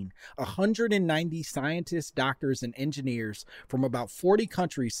 2015, 190 scientists, doctors, and engineers from about 40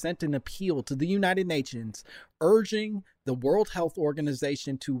 countries sent an appeal to the United Nations urging the World Health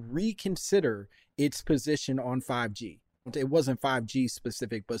Organization to reconsider its position on 5G. It wasn't 5G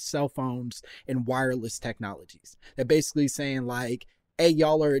specific, but cell phones and wireless technologies. They're basically saying like, hey,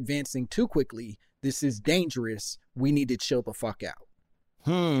 y'all are advancing too quickly. This is dangerous. We need to chill the fuck out.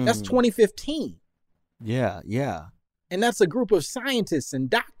 That's 2015. Yeah. And that's a group of scientists and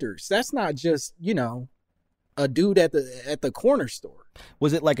doctors. That's not just, you know, a dude at the corner store.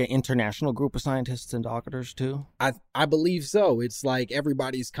 Was it like an international group of scientists and doctors too? I believe so. It's like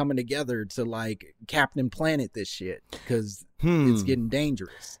everybody's coming together to like Captain Planet this shit because it's getting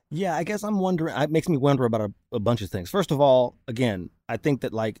dangerous. Yeah, I guess I'm wondering. It makes me wonder about a bunch of things. First of all, again, I think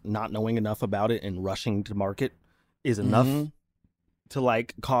that like not knowing enough about it and rushing to market is enough to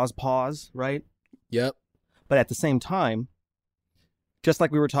like cause pause, right? Yep. But at the same time, just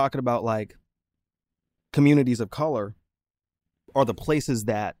like we were talking about, like communities of color are the places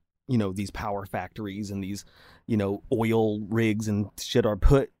that, you know, these power factories and these, you know, oil rigs and shit are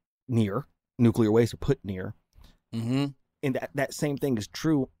put near, nuclear waste are put near. And that same thing is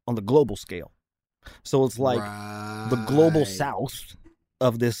true on the global scale. So it's like the global south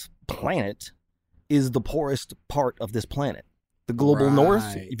of this planet is the poorest part of this planet. The global north,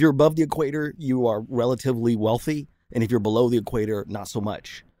 if you're above the equator, you are relatively wealthy. And if you're below the equator, not so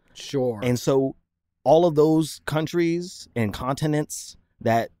much. Sure. And so all of those countries and continents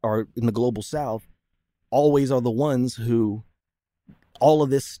that are in the global south always are the ones who all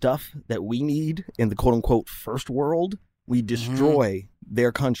of this stuff that we need in the quote unquote first world, we destroy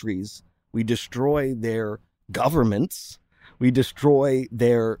their countries. We destroy their governments. We destroy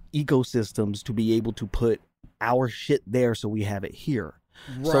their ecosystems to be able to put our shit there so we have it here.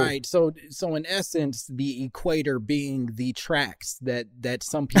 Right. So in essence, the equator being the tracks that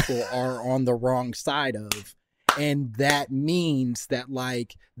some people are on the wrong side of. And that means that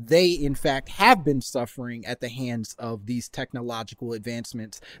like they in fact have been suffering at the hands of these technological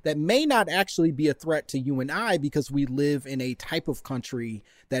advancements that may not actually be a threat to you and I because we live in a type of country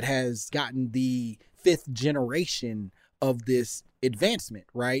that has gotten the 5th generation of this advancement,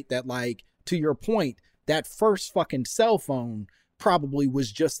 right? That like, to your point, that first fucking cell phone probably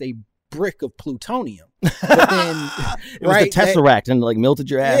was just a brick of plutonium. But then it was the Tesseract and like melted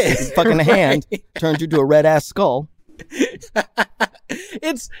your ass with your fucking hand, turned you to a red ass skull.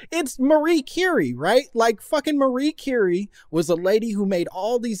 It's Marie Curie, right? Like fucking Marie Curie was a lady who made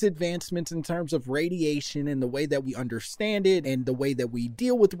all these advancements in terms of radiation and the way that we understand it and the way that we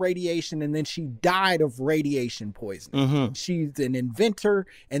deal with radiation. And then she died of radiation poisoning. She's an inventor,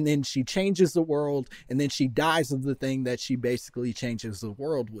 and then she changes the world, and then she dies of the thing that she basically changes the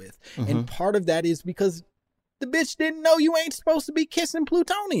world with. And part of that is because the bitch didn't know you ain't supposed to be kissing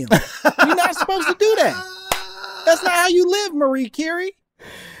plutonium. You're not supposed to do that. That's not how you live, Marie Curie.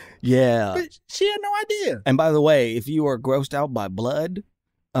 Yeah. But she had no idea. And by the way, if you are grossed out by blood,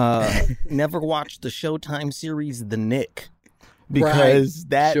 never watch the Showtime series The Nick, because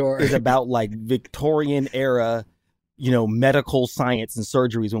that is about like Victorian era, you know, medical science and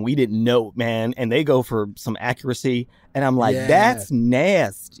surgeries when we didn't know, man. And they go for some accuracy. And I'm like, that's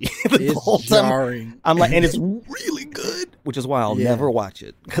nasty. It's jarring. I'm like, and it's really good, which is why I'll never watch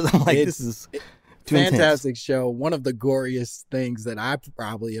it. Because I'm like, this is fantastic intense show. One of the goriest things that I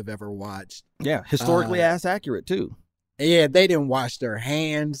probably have ever watched. Yeah, historically ass accurate too. Yeah, they didn't wash their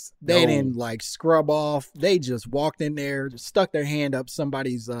hands. They didn't like scrub off. They just walked in there, stuck their hand up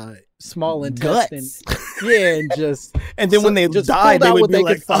somebody's small intestine. Yeah, and then when they died, they would be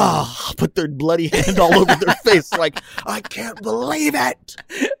like, put their bloody hand all over their face. Like, I can't believe it.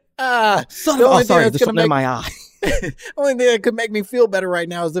 Sorry, there's something in my eye. Only thing that could make me feel better right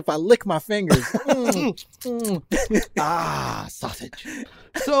now is if I lick my fingers. Sausage.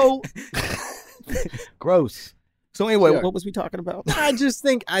 So gross. So anyway, what was we talking about? I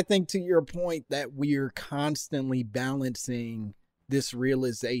think to your point that we're constantly balancing this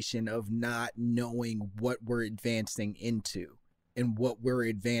realization of not knowing what we're advancing into and what we're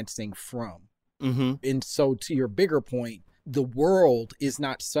advancing from. Mm-hmm. And so to your bigger point, the world is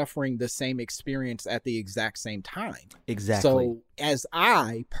not suffering the same experience at the exact same time. Exactly. So as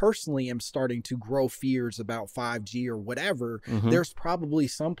I personally am starting to grow fears about 5G or whatever, there's probably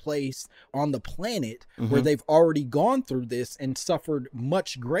some place on the planet where they've already gone through this and suffered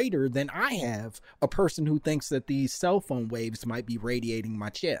much greater than I have, a person who thinks that these cell phone waves might be radiating my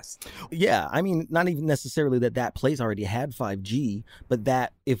chest. Yeah, I mean, not even necessarily that place already had 5G, but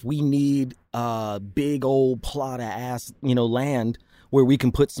that if we need a big old plot of ass, land where we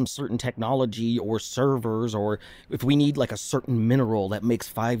can put some certain technology or servers, or if we need like a certain mineral that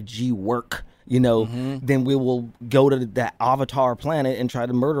makes 5G work, then we will go to that Avatar planet and try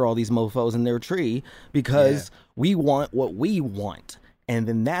to murder all these mofos in their tree because we want what we want. And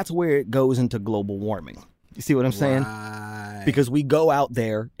then that's where it goes into global warming. You see what I'm saying? Because we go out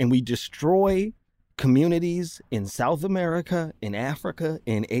there and we destroy communities in South America, in Africa,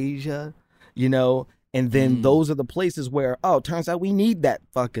 in Asia, and then those are the places where, turns out we need that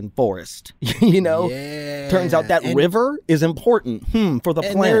fucking forest, Turns out that river is important for the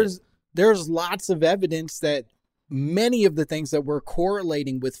planet. There's lots of evidence that many of the things that we're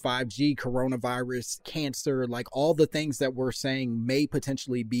correlating with 5G, coronavirus, cancer, like all the things that we're saying may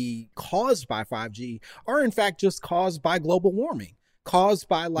potentially be caused by 5G are in fact just caused by global warming, caused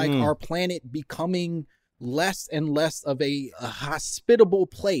by our planet becoming less and less of a hospitable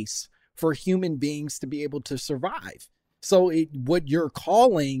place for human beings to be able to survive. So what you're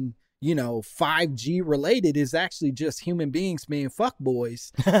calling, 5G related is actually just human beings being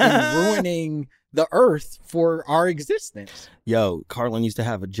fuckboys and ruining the earth for our existence. Yo, Carlin used to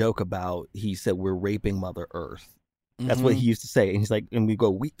have a joke about, he said, we're raping Mother Earth. That's what he used to say. And he's like, and we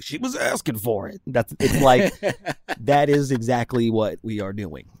go, she was asking for it. It's like, that is exactly what we are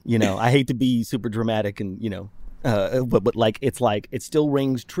doing. I hate to be super dramatic and, but like, it's like, it still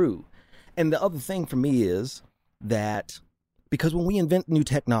rings true. And the other thing for me is that because when we invent new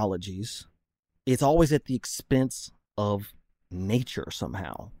technologies, it's always at the expense of nature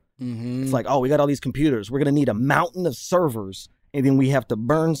somehow. It's like, we got all these computers. We're going to need a mountain of servers. And then we have to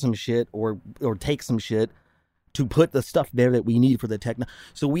burn some shit or take some shit to put the stuff there that we need for the techno.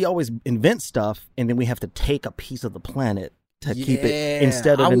 So we always invent stuff and then we have to take a piece of the planet to keep it,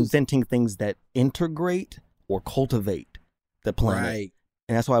 instead of inventing things that integrate or cultivate the planet. Right.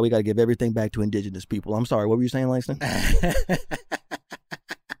 And that's why we got to give everything back to indigenous people. I'm sorry, what were you saying, Langston?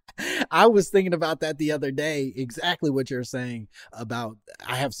 I was thinking about that the other day, exactly what you're saying about,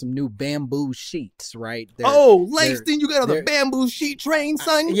 I have some new bamboo sheets, right? Langston, you got on the bamboo sheet train,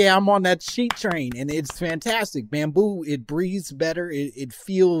 son? Yeah, I'm on that sheet train, and it's fantastic. Bamboo, it breathes better. It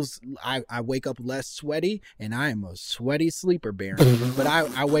feels, I wake up less sweaty, and I am a sweaty sleeper, Baron. But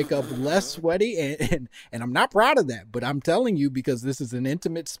I wake up less sweaty, and I'm not proud of that, but I'm telling you because this is an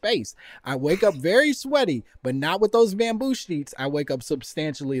intimate space. I wake up very sweaty, but not with those bamboo sheets. I wake up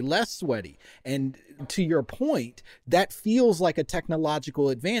substantially less sweaty. And to your point, that feels like a technological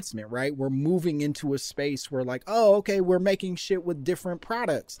advancement, right? We're moving into a space where like, we're making shit with different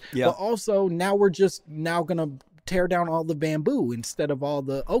products. But also now we're just going to tear down all the bamboo instead of all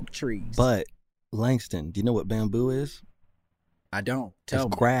the oak trees. But Langston, do you know what bamboo is? I don't. It's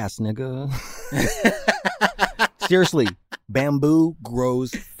grass, nigga. Seriously, bamboo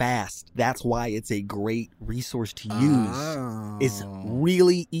grows fast. That's why it's a great resource to use. It's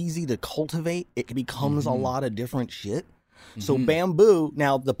really easy to cultivate. It becomes a lot of different shit. So bamboo,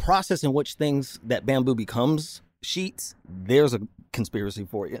 now the process in which that bamboo becomes sheets, there's a conspiracy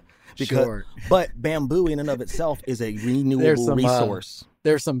for you. But bamboo in and of itself is a renewable resource.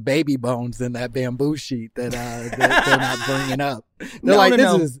 There's some baby bones in that bamboo sheet that they're not bringing up.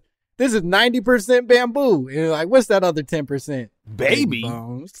 They're this is 90% bamboo. And you're like, what's that other 10%? Baby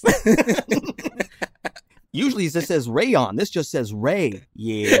bones. Usually this says rayon. This just says Ray.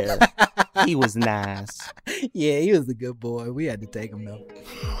 Yeah, he was nice. Yeah, he was a good boy. We had to take him though.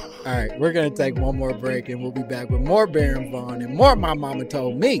 All right, we're going to take one more break and we'll be back with more Baron Vaughn and more My Mama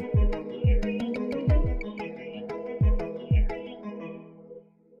Told Me.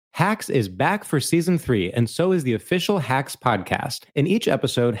 Hacks is back for season 3, and so is the official Hacks podcast. In each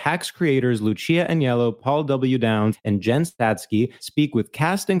episode, Hacks creators Lucia Aniello, Paul W. Downs, and Jen Statsky speak with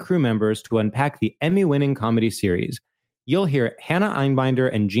cast and crew members to unpack the Emmy-winning comedy series. You'll hear Hannah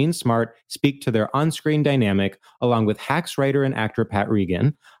Einbinder and Jean Smart speak to their on-screen dynamic, along with Hacks writer and actor Pat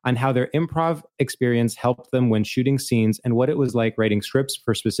Regan, on how their improv experience helped them when shooting scenes and what it was like writing scripts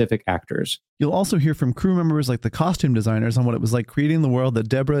for specific actors. You'll also hear from crew members like the costume designers on what it was like creating the world that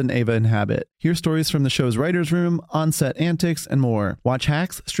Deborah and Ava inhabit. Hear stories from the show's writer's room, on-set antics, and more. Watch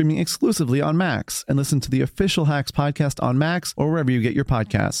Hacks streaming exclusively on Max, and listen to the official Hacks podcast on Max or wherever you get your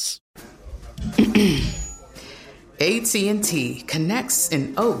podcasts. AT&T connects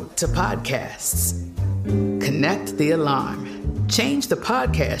an ode to podcasts. Connect the alarm. Change the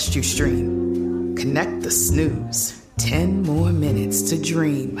podcast you stream. Connect the snooze. 10 more minutes to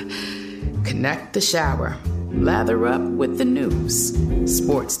dream. Connect the shower. Lather up with the news.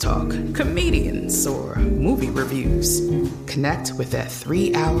 Sports talk, comedians, or movie reviews. Connect with that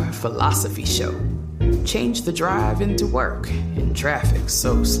 3-hour philosophy show. Change the drive into work in traffic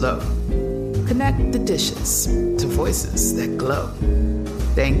so slow. Connect the dishes to voices that glow.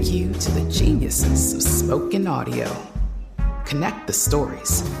 Thank you to the geniuses of spoken audio. Connect the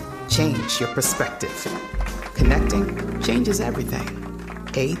stories. Change your perspective. Connecting changes everything.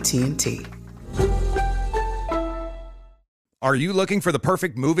 AT&T. Are you looking for the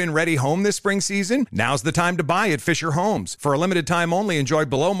perfect move-in ready home this spring season? Now's the time to buy at Fisher Homes. For a limited time only, enjoy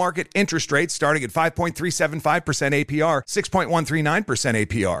below-market interest rates starting at 5.375% APR, 6.139%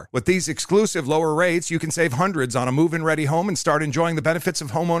 APR. With these exclusive lower rates, you can save hundreds on a move-in ready home and start enjoying the benefits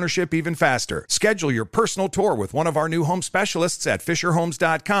of homeownership even faster. Schedule your personal tour with one of our new home specialists at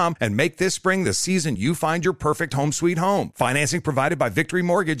FisherHomes.com and make this spring the season you find your perfect home sweet home. Financing provided by Victory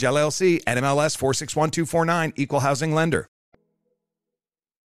Mortgage, LLC, NMLS 461249, Equal Housing Lender.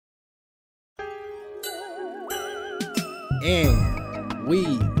 And we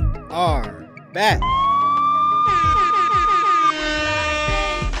are back.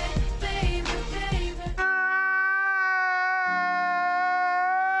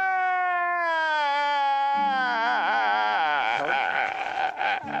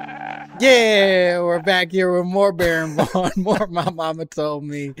 Yeah, we're back here with more Baron Vaughn, more My Mama Told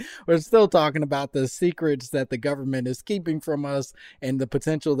Me. We're still talking about the secrets that the government is keeping from us and the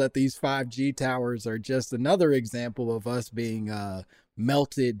potential that these 5G towers are just another example of us being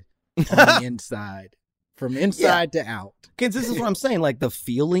melted on the inside, from inside to out. Kids, this is what I'm saying. Like, the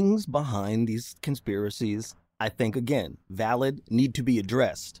feelings behind these conspiracies, I think, again, valid, need to be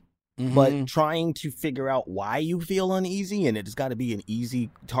addressed. Mm-hmm. But trying to figure out why you feel uneasy, and it's got to be an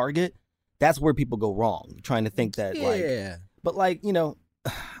easy target, that's where people go wrong. Trying to think that, you know,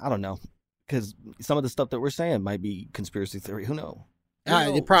 I don't know, because some of the stuff that we're saying might be conspiracy theory. Who knows?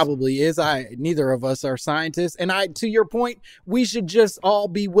 It probably is. Neither of us are scientists, and to your point, we should just all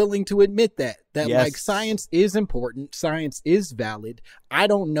be willing to admit that yes. Like, science is important, science is valid. I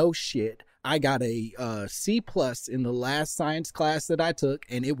don't know shit. I got a C+ in the last science class that I took,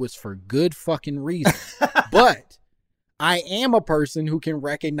 and it was for good fucking reason. But I am a person who can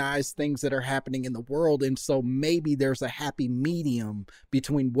recognize things that are happening in the world, and so maybe there's a happy medium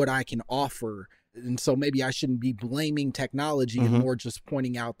between what I can offer. And so maybe I shouldn't be blaming technology and more just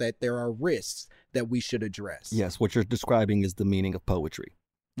pointing out that there are risks that we should address. Yes, what you're describing is the meaning of poetry.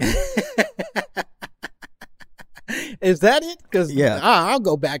 Is that it? Because I'll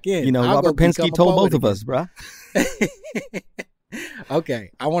go back in. You know, Robert Pinsky told both of us, bruh.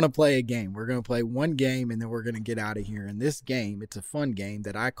 Okay, I want to play a game. We're going to play one game, and then we're going to get out of here. And this game, it's a fun game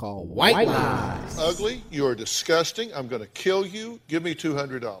that I call White Lies. Ugly, you're disgusting. I'm going to kill you. Give me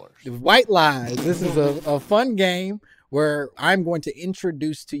 $200. White Lies. This is a fun game where I'm going to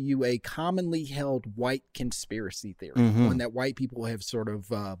introduce to you a commonly held white conspiracy theory, one that white people have sort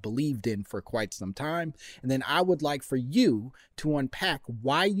of believed in for quite some time. And then I would like for you to unpack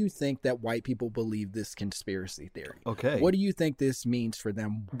why you think that white people believe this conspiracy theory. Okay. What do you think this means for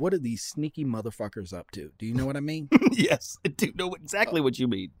them? What are these sneaky motherfuckers up to? Do you know what I mean? Yes, I do know exactly what you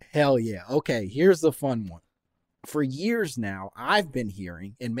mean. Hell yeah. Okay, here's the fun one. For years now, I've been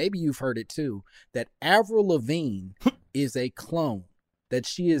hearing, and maybe you've heard it too, that Avril Lavigne is a clone. That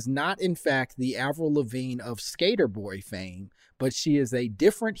she is not, in fact, the Avril Lavigne of Skater Boy fame, but she is a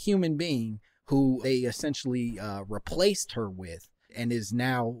different human being who they essentially replaced her with and is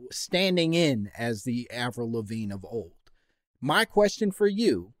now standing in as the Avril Lavigne of old. My question for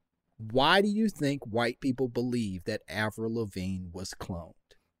you, why do you think white people believe that Avril Lavigne was cloned?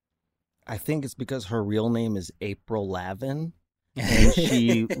 I think it's because her real name is April Lavin, And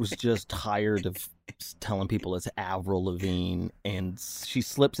she was just tired of telling people it's Avril Lavigne, and she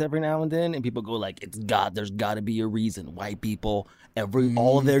slips every now and then, and people go like, there's got to be a reason. White people,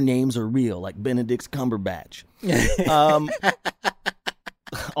 all of their names are real, like Benedict Cumberbatch.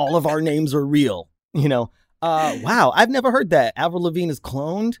 All of our names are real, wow, I've never heard that. Avril Lavigne is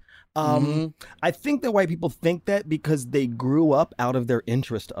cloned. I think that white people think that because they grew up out of their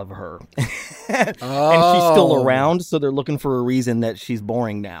interest of her. And she's still around, so they're looking for a reason that she's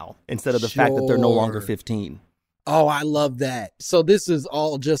boring now, instead of the fact that they're no longer 15. Oh, I love that. So this is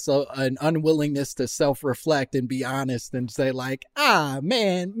all just an unwillingness to self-reflect and be honest and say like,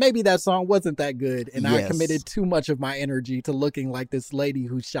 man, maybe that song wasn't that good. And I committed too much of my energy to looking like this lady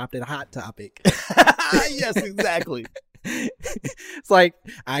who shopped at Hot Topic. Yes, exactly. It's like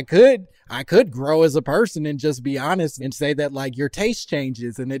I could grow as a person and just be honest and say that like your taste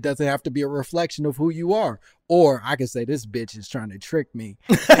changes and it doesn't have to be a reflection of who you are. Or I could say this bitch is trying to trick me.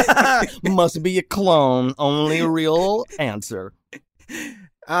 Must be a clone. Only a real answer.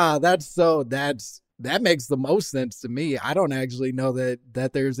 That makes the most sense to me. I don't actually know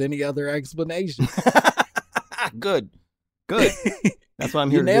that there's any other explanation. Good. That's what I'm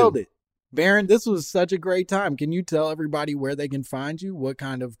here to do. You nailed it. Baron, this was such a great time. Can you tell everybody where they can find you? What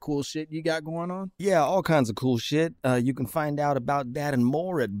kind of cool shit you got going on? Yeah, all kinds of cool shit. You can find out about that and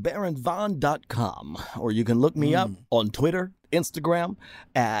more at BaronVon.com. Or you can look me up on Twitter, Instagram,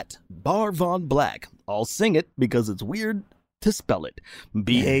 at BarVonBlack. I'll sing it because it's weird to spell it.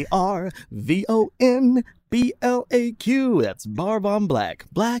 BarVonBlack. That's BarVonBlack.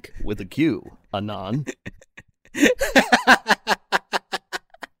 Black with a Q. Anon.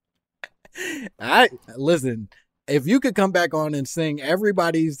 Listen, if you could come back on and sing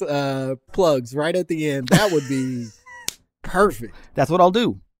everybody's plugs right at the end, that would be perfect. That's what I'll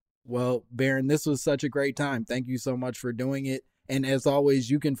do. Well, Baron, this was such a great time. Thank you so much for doing it. And as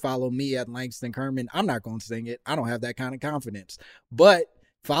always, you can follow me at Langston Kerman. I'm not going to sing it. I don't have that kind of confidence. But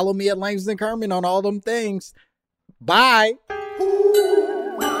follow me at Langston Kerman on all them things. Bye.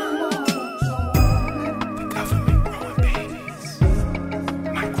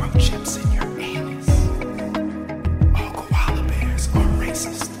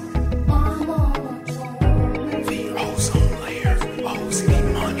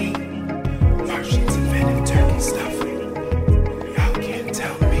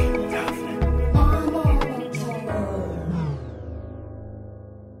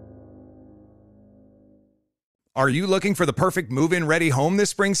 Are you looking for the perfect move-in ready home this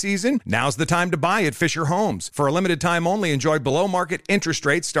spring season? Now's the time to buy at Fisher Homes. For a limited time only, enjoy below-market interest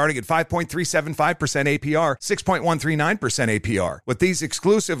rates starting at 5.375% APR, 6.139% APR. With these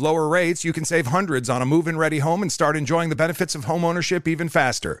exclusive lower rates, you can save hundreds on a move-in ready home and start enjoying the benefits of home ownership even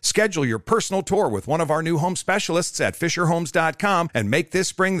faster. Schedule your personal tour with one of our new home specialists at FisherHomes.com and make this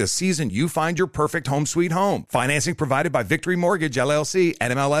spring the season you find your perfect home sweet home. Financing provided by Victory Mortgage, LLC,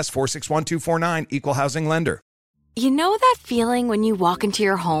 NMLS 461249, Equal Housing Lender. You know that feeling when you walk into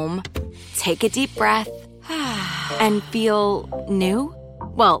your home, take a deep breath, and feel new?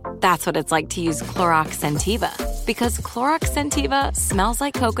 Well, that's what it's like to use Clorox Scentiva. Because Clorox Scentiva smells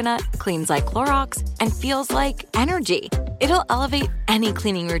like coconut, cleans like Clorox, and feels like energy. It'll elevate any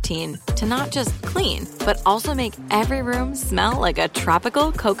cleaning routine to not just clean, but also make every room smell like a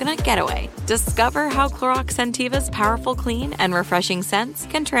tropical coconut getaway. Discover how Clorox Scentiva's powerful clean and refreshing scents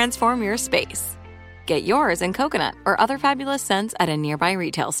can transform your space. Get yours in coconut or other fabulous scents at a nearby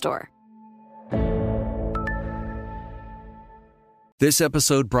retail store. This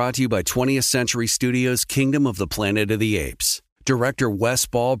episode brought to you by 20th Century Studios' Kingdom of the Planet of the Apes. Director Wes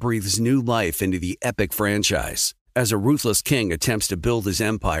Ball breathes new life into the epic franchise. As a ruthless king attempts to build his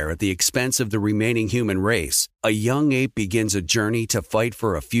empire at the expense of the remaining human race, a young ape begins a journey to fight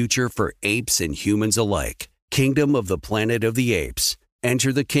for a future for apes and humans alike. Kingdom of the Planet of the Apes.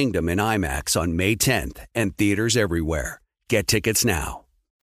 Enter the kingdom in IMAX on May 10th and theaters everywhere. Get tickets now.